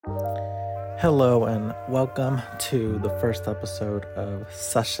Hello and welcome to the first episode of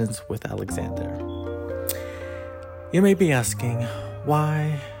Sessions with Alexander. You may be asking,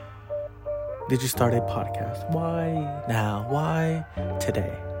 why did you start a podcast? Why now? Why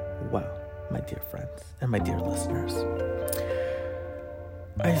today? Well, my dear friends and my dear listeners,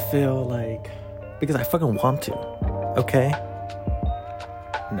 I feel like, because I fucking want to, okay?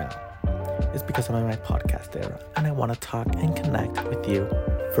 No, it's because I'm in my podcast era and I want to talk and connect with you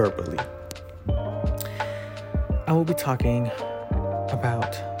verbally. I will be talking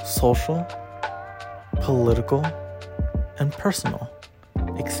about social, political, and personal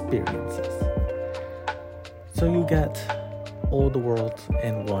experiences. So you get all the world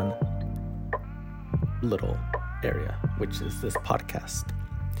in one little area, which is this podcast.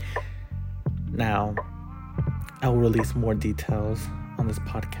 Now, I will release more details on this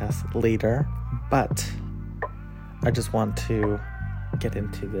podcast later, but I just want to get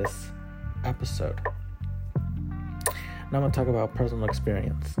into this episode. Now I'm going to talk about personal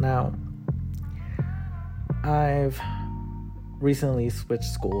experience. Now, I've recently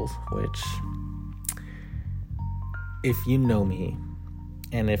switched schools, which, if you know me,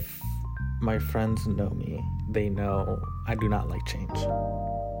 and if my friends know me, they know I do not like change.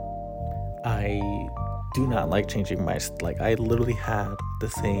 I do not like changing I literally had the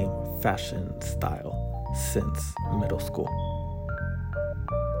same fashion style since middle school.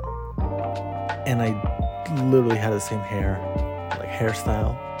 And I literally had the same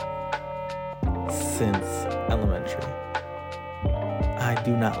hairstyle since elementary. I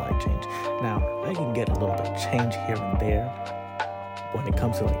do not like change. Now, I can get a little bit of change here and there when it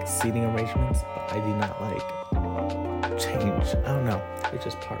comes to seating arrangements, but I do not like change. I don't know. It's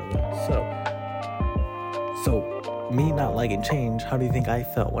just part of it. So me not liking change, how do you think I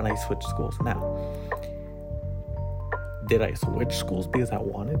felt when I switched schools? Now, did I switch schools because I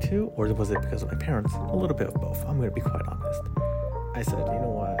wanted to, or was it because of my parents? A little bit of both. I'm going to be quite honest. I said, you know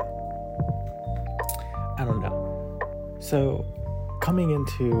what? I don't know. So, coming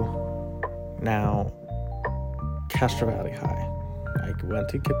into now Castro Valley High, I went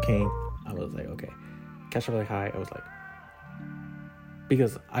to Kip King. I was like, okay. Castro Valley High, I was like,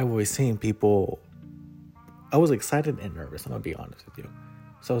 because I was seeing people, I was excited and nervous, I'm going to be honest with you.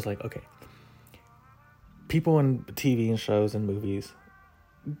 So I was like, okay. People in TV and shows and movies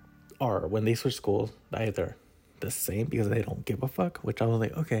are, when they switch schools, either the same because they don't give a fuck, which I was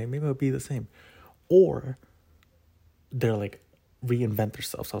like, okay, maybe it'll be the same. Or they're reinvent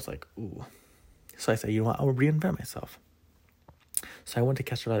themselves. So I was like, ooh. So I said, you know what, I'll reinvent myself. So I went to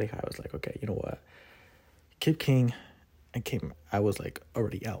Castro Valley High. I was like, okay, you know what? Kip King, I was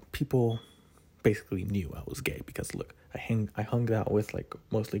already out. People basically knew I was gay because look, I hung out with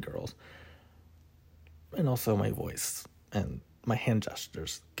mostly girls. And also my voice and my hand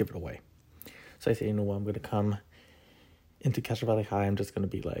gestures give it away. So I said, you know what, I'm going to come into Castro Valley High. I'm just going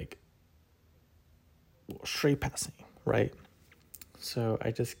to be straight passing, right? So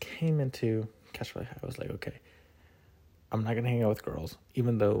I just came into Castro Valley High. I was like, okay, I'm not going to hang out with girls,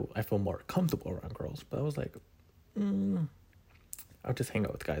 even though I feel more comfortable around girls. But I was like, I'll just hang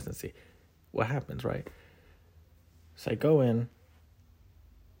out with guys and see what happens, right? So I go in.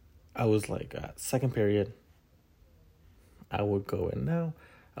 I was second period. I would go in now.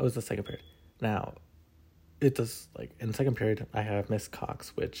 I was the second period. Now, it does, in second period, I have Miss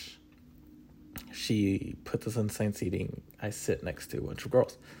Cox, which she put us in the same seating. I sit next to a bunch of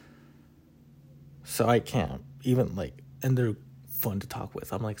girls. So I can't even, and they're fun to talk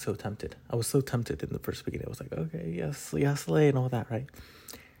with. I'm, so tempted. I was so tempted in the first beginning. I was like, okay, yes, Lay, and all that, right?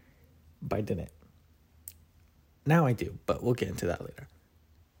 But I didn't. Now I do, but we'll get into that later.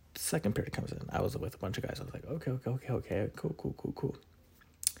 Second period comes in. I was with a bunch of guys. I was like, okay, cool.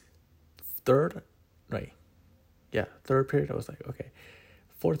 Third period, I was like, okay.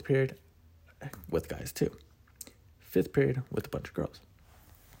 Fourth period, with guys too. Fifth period, with a bunch of girls.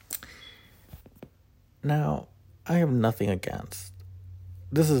 Now, I have nothing against.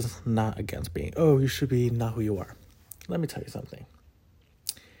 This is not against being, you should be not who you are. Let me tell you something.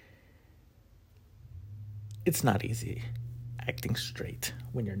 It's not easy acting straight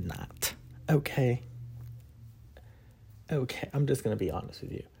when you're not. Okay, I'm just going to be honest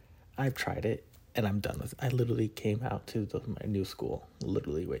with you. I've tried it, and I'm done with it. I literally came out to my new school,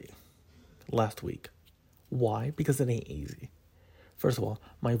 last week. Why? Because it ain't easy. First of all,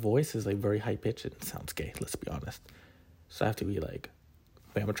 my voice is very high-pitched and sounds gay, let's be honest. So I have to be wait,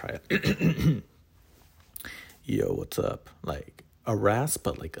 I'm going to try it. Yo, what's up? A rasp,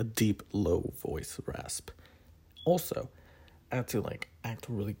 but a deep, low voice rasp. Also, I had to act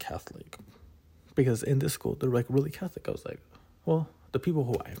really Catholic because in this school they're really Catholic. I was like, well, the people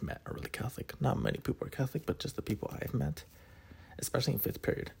who I've met are really Catholic. Not many people are Catholic, but just the people I've met, especially in 5th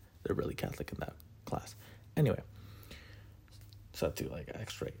period, they're really Catholic in that class. Anyway, so I had to like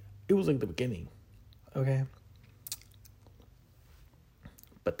act straight. It was like the beginning, okay?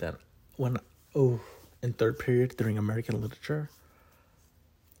 But then in 3rd period during American literature,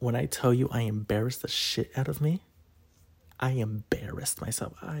 when I tell you I embarrassed the shit out of me, I embarrassed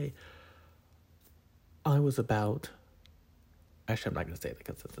myself. I was about, actually I'm not going to say it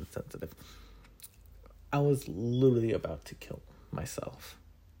because it's insensitive. I was literally about to kill myself.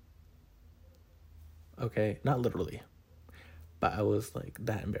 Okay, not literally, but I was like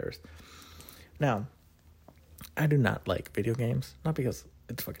that embarrassed. Now, I do not like video games, not because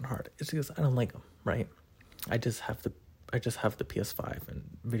it's fucking hard. It's because I don't like them, right? I just have the PS5 and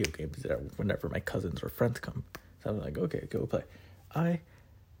video games there whenever my cousins or friends come. So I'm like, okay, go play. I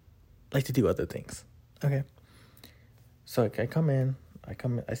like to do other things. Okay. So I come in, I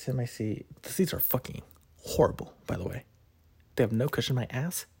sit in my seat. The seats are fucking horrible, by the way. They have no cushion. My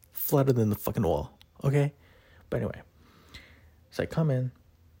ass flatter than the fucking wall. Okay? But anyway. So I come in,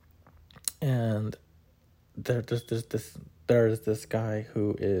 and there's this guy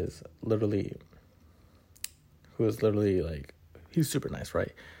who is literally like, he's super nice,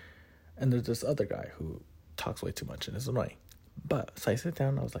 right? And there's this other guy who talks way too much and is annoying. But so I sit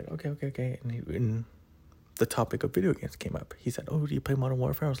down, I was like, okay. And the topic of video games came up. He said, "Oh, do you play Modern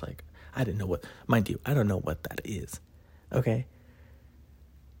Warfare?" I was like, I don't know what that is. Okay?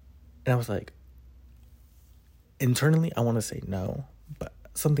 And I was like, internally, I want to say no, but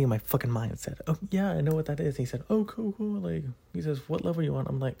something in my fucking mind said, "Oh, yeah, I know what that is." And he said, "Oh, cool. Like, he says, "What level you on?"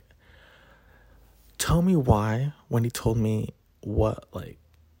 I'm like, tell me why, when he told me what, like,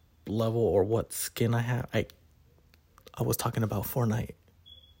 level or what skin I have, I was talking about Fortnite.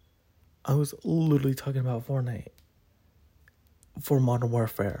 I was literally talking about Fortnite for Modern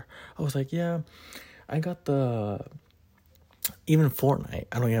Warfare. I was like, yeah, I got even Fortnite,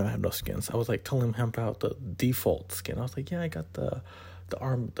 I don't even have no skins. I was like telling him about the default skin. I was like, yeah, I got the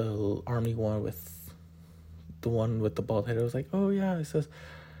army one with the bald head. I was like, oh yeah, it says,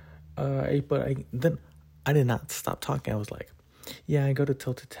 then I did not stop talking. I was like, yeah, I go to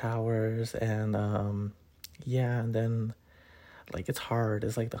Tilted Towers, and yeah, and then like it's hard.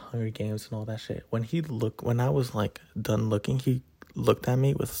 It's like the Hunger Games and all that shit. When I was like done looking, he looked at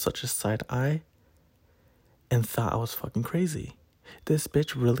me with such a side eye and thought I was fucking crazy. This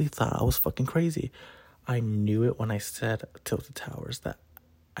bitch really thought I was fucking crazy. I knew it when I said Tilted Towers that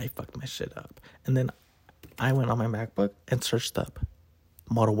I fucked my shit up. And then I went on my MacBook and searched up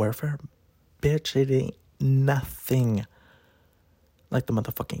Modern Warfare. Bitch, it ain't nothing like the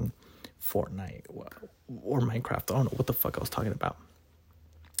motherfucking Fortnite or Minecraft. I don't know what the fuck I was talking about.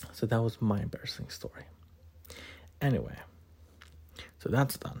 So that was my embarrassing story. Anyway, so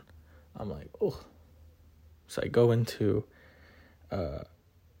that's done. I'm like, oh. So I go into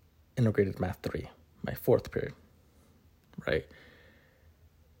Integrated Math 3, my 4th period, right?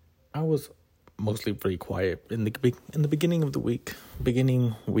 I was mostly pretty quiet in the beginning of the week.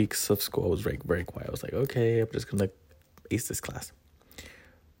 Beginning weeks of school, I was very, very quiet. I was like, okay, I'm just gonna ace this class.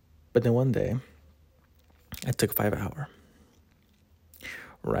 But then one day, I took 5 hour,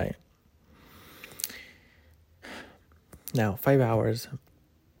 right? Now, 5 hours,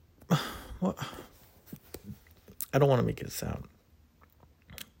 well, I don't want to make it sound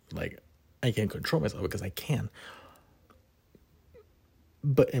like I can't control myself, because I can.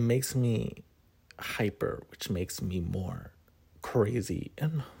 But it makes me hyper, which makes me more crazy.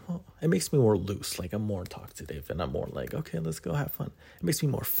 And well, it makes me more loose. Like, I'm more talkative and I'm more like, okay, let's go have fun. It makes me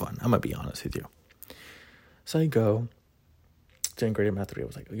more fun. I'm going to be honest with you. So I go to Integrated Math 3. I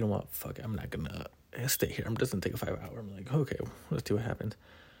was like, you know what? Fuck it. I'm not going to stay here. I'm just going to take a 5 hour. I'm like, okay, let's see what happens.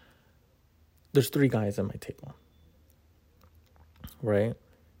 There's 3 guys at my table. Right?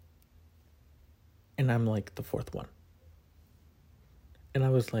 And I'm like the 4th one. And I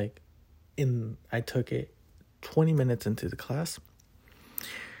was like, I took it 20 minutes into the class.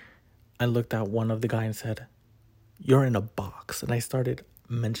 I looked at one of the guys and said, "You're in a box." And I started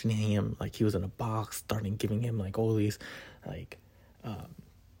mentioning him like he was in a box, starting giving him like all these like,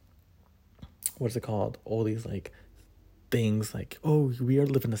 what's it called? All these like things like, oh, we are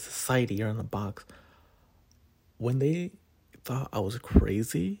living in a society, you're in a box. When they thought I was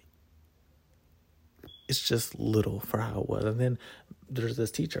crazy, it's just little for how it was. And then there's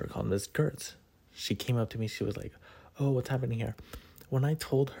this teacher called Miss Kurtz. She came up to me. She was like, "Oh, what's happening here?" When I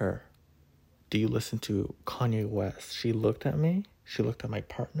told her, "Do you listen to Kanye West?" She looked at me. She looked at my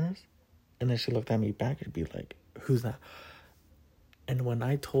partners. And then she looked at me back and be like, "Who's that?" And when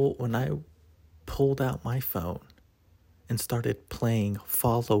I pulled out my phone and started playing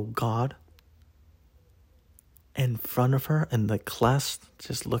Follow God in front of her, and the class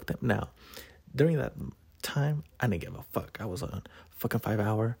just looked at me. Now, during that time, I didn't give a fuck. I was on fucking 5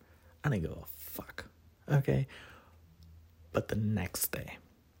 hour. I didn't give a fuck. Okay? But the next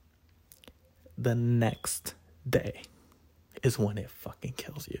day is when it fucking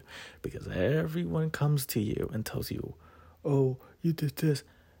kills you. Because everyone comes to you and tells you, oh, you did this.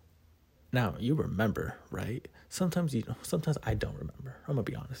 Now, you remember, right? Sometimes I don't remember. I'm going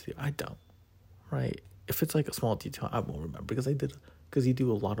to be honest with you. I don't, right? If it's like a small detail, I won't remember. Because you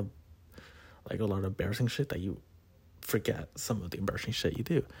do a lot of embarrassing shit that you forget some of the embarrassing shit you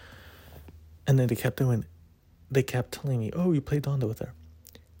do. And then they kept telling me, oh, you played Donda with her.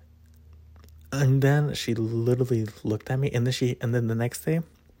 And then she literally looked at me, and then the next day,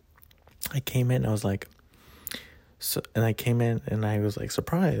 I came in, and I was like,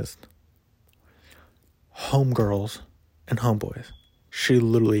 surprised. Homegirls and homeboys. She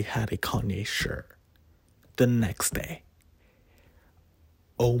literally had a Kanye shirt the next day.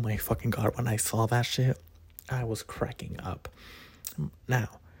 Oh my fucking God, when I saw that shit, I was cracking up. Now,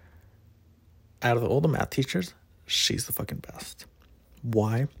 out of all the math teachers, she's the fucking best.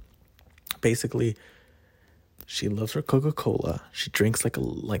 Why? Basically, she loves her Coca-Cola. She drinks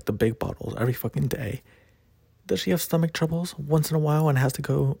like the big bottles every fucking day. Does she have stomach troubles once in a while and has to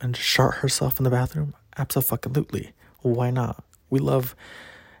go and shart herself in the bathroom? Absolutely. Why not? We love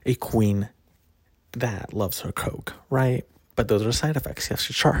a queen that loves her Coke, right? But those are side effects. She has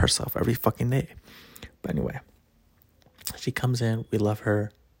to shart herself every fucking day. But anyway, she comes in. We love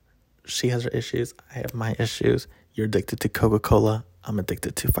her. She has her issues. I have my issues. You're addicted to Coca-Cola. I'm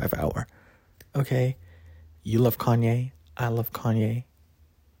addicted to 5 hour. Okay? You love Kanye. I love Kanye.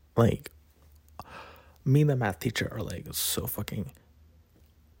 Like, me and the math teacher are like so fucking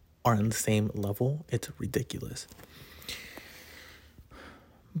are on the same level. It's ridiculous.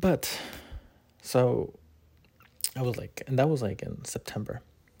 But so I was like, and that was like in September.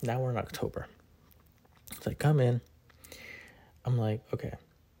 Now we're in October. It's like, come in. I'm like, okay,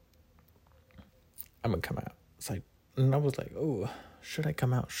 I'm gonna come out. It's like, and I was like, oh, should I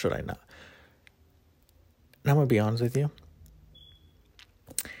come out? Should I not? And I'm gonna be honest with you.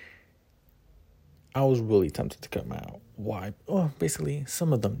 I was really tempted to come out. Why? Oh, basically,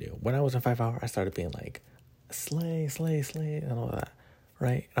 some of them knew. When I was in 5 hour, I started being like, slay, slay, slay, and all that,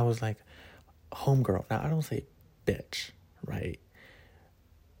 right? And I was like, homegirl. Now, I don't say bitch, right?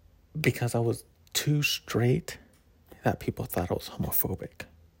 Because I was too straight that people thought I was homophobic,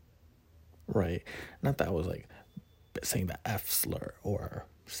 right? Not that I was like saying the F slur or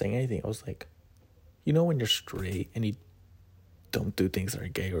saying anything. I was like, you know when you're straight and you don't do things that are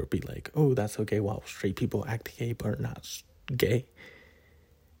gay or be like, oh, that's okay while straight people act gay but are not gay.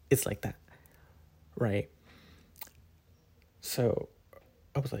 It's like that, right? So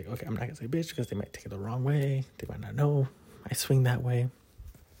I was like, okay, I'm not gonna say bitch because they might take it the wrong way. They might not know I swing that way.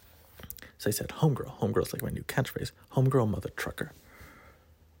 So I said homegirl. Homegirl's like my new catchphrase. Homegirl, mother trucker.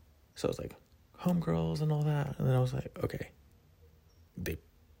 So I was like, homegirls and all that. And then I was like, okay, they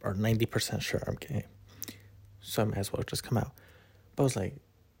are 90% sure I'm gay. So I might as well just come out. But I was like,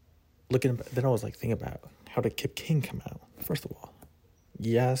 then I was like thinking about how did Kip King come out? First of all,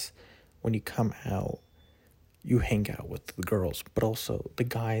 yes, when you come out, you hang out with the girls, but also the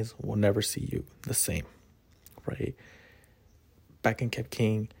guys will never see you the same, right? Back in Kip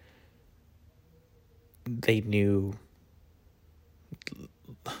King, they knew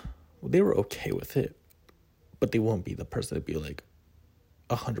they were okay with it, but they won't be the person to be like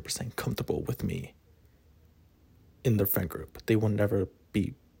 100% comfortable with me in their friend group. I would never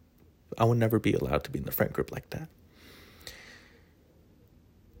be allowed to be in the friend group like that.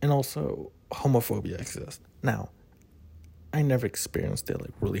 And also, homophobia exists. Now, I never experienced it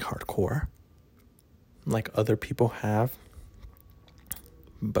like really hardcore, like other people have.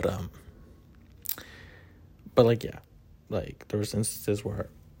 But like, yeah, like there was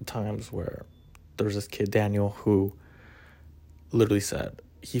times where there was this kid, Daniel, who literally said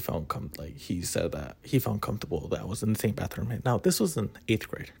he felt comfortable that I was in the same bathroom. Now, this was in 8th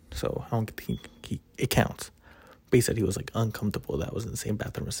grade, so I don't think it counts. But he said he was like uncomfortable that I was in the same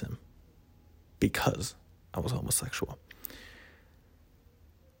bathroom as him because I was homosexual.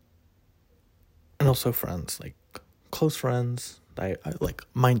 And also friends, like close friends. I like,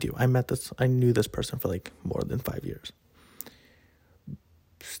 mind you, I knew this person for like more than 5 years.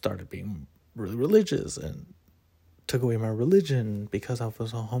 Started being really religious and took away my religion because I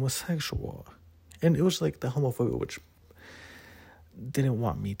was a homosexual. And it was like the homophobia which didn't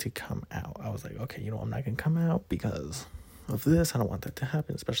want me to come out. I was like, okay, I'm not going to come out because of this. I don't want that to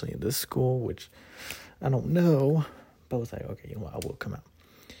happen, especially in this school, which I don't know. But I was like, okay, you know what, I will come out.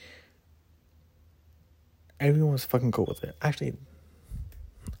 Everyone was fucking cool with it. Actually,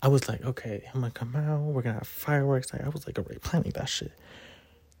 I was like, okay, I'm gonna come out, we're gonna have fireworks. I was like already planning that shit.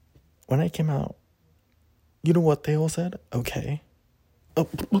 When I came out, you know what they all said? Okay. Oh.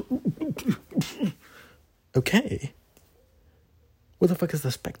 Okay. What the fuck is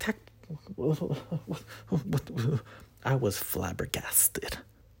the spectacle? I was flabbergasted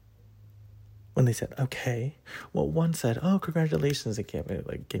when they said, okay. Well, one said, oh, congratulations. They gave me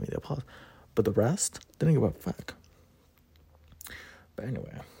the applause. But the rest didn't give a fuck. But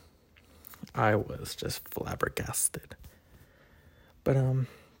anyway, I was just flabbergasted. But,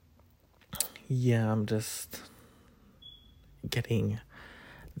 yeah, I'm just getting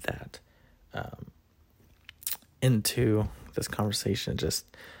that, into this conversation. Just,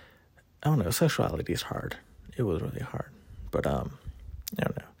 I don't know, sexuality is hard. It was really hard. But, I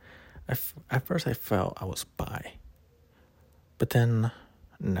don't know. At first I felt I was bi. But then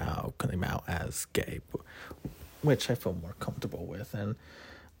now coming out as gay, which I feel more comfortable with. And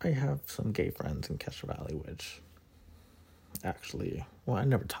I have some gay friends in Castro Valley, which actually, well, I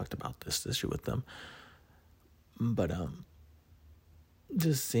never talked about this issue with them. But,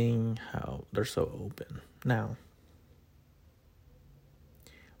 just seeing how they're so open. Now,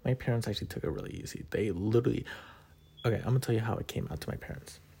 my parents actually took it really easy. They literally... Okay, I'm going to tell you how it came out to my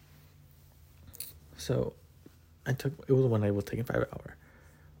parents. So, it was when I was taking 5 Hour.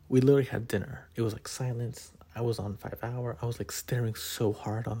 We literally had dinner. It was like silence. I was on 5 Hour. I was like staring so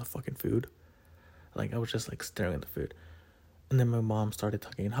hard on the fucking food. Like, I was just like staring at the food. And then my mom started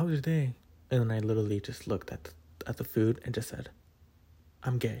talking, how was your day? And then I literally just looked at the food and just said,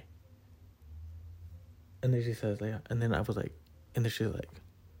 I'm gay. And then she says, like, and then I was like, and then she's like,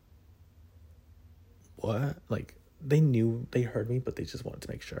 what? Like, they knew, they heard me, but they just wanted to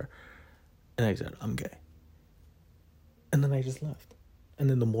make sure. And I said, I'm gay. And then I just left. And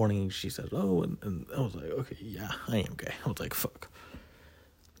in the morning, she said, oh, and I was like, okay, yeah, I am gay. I was like, fuck.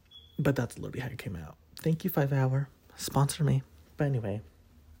 But that's literally how it came out. Thank you, 5 Hour. Sponsor me. But anyway.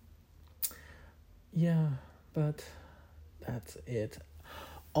 Yeah, but that's it.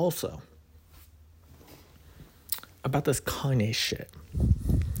 Also, about this Kanye shit.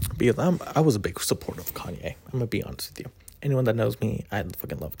 Because I was a big supporter of Kanye. I'm going to be honest with you. Anyone that knows me, I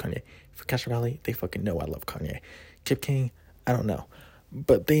fucking love Kanye. For Castro Valley, they fucking know I love Kanye. Kip King, I don't know.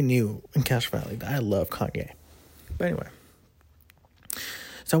 But they knew in Castro Valley that I love Kanye. But anyway.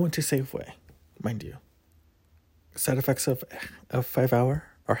 So I went to Safeway, mind you. Side effects of 5 Hour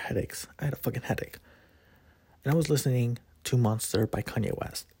are headaches. I had a fucking headache. And I was listening to Monster by Kanye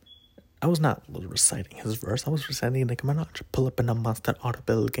West. I was not reciting his verse. I was reciting Nicki Minaj. Pull up in a monster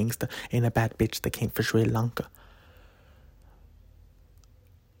automobile gangster. Ain't a bad bitch that came from Sri Lanka.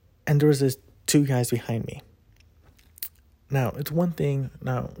 And there was this 2 guys behind me. Now, it's one thing.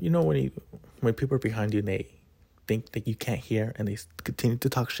 Now, you know when people are behind you and they think that you can't hear and they continue to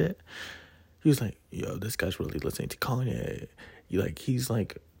talk shit? He was like, yo, this guy's really listening to Kanye. He's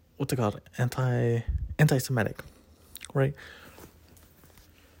like, what's it called? Anti-Semitic, right?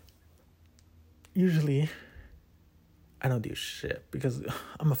 Usually, I don't do shit because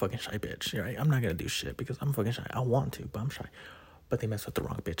I'm a fucking shy bitch, right? I'm not gonna do shit because I'm fucking shy. I want to, but I'm shy. But they messed with the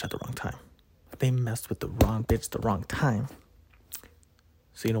wrong bitch at the wrong time. They messed with the wrong bitch the wrong time.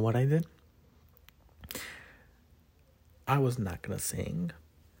 So you know what I did? I was not gonna sing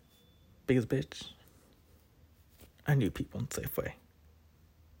because, bitch, I knew people in Safeway.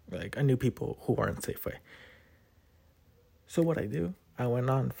 Like, I knew people who were in Safeway. So what I do, I went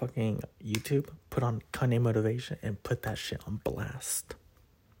on fucking YouTube, put on Kanye Motivation, and put that shit on blast.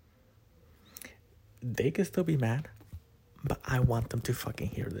 They could still be mad, but I want them to fucking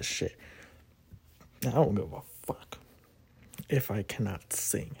hear this shit. Now, I don't give a fuck if I cannot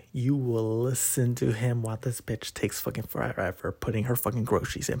sing. You will listen to him while this bitch takes fucking forever putting her fucking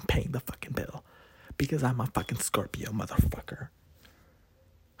groceries and paying the fucking bill. Because I'm a fucking Scorpio, motherfucker.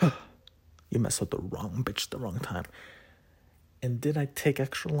 You messed with the wrong bitch the wrong time. And did I take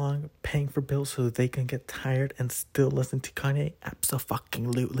extra long paying for bills so they can get tired and still listen to Kanye?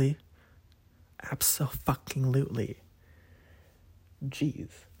 Abso-fucking-lutely. Abso-fucking-lutely. Jeez.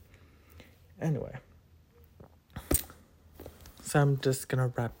 Anyway. So I'm just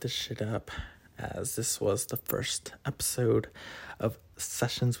gonna wrap this shit up, as this was the first episode of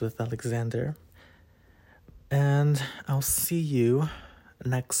Sessions with Alexander. And I'll see you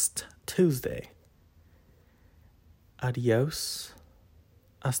next Tuesday. Adios.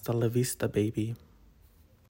 Hasta la vista, baby.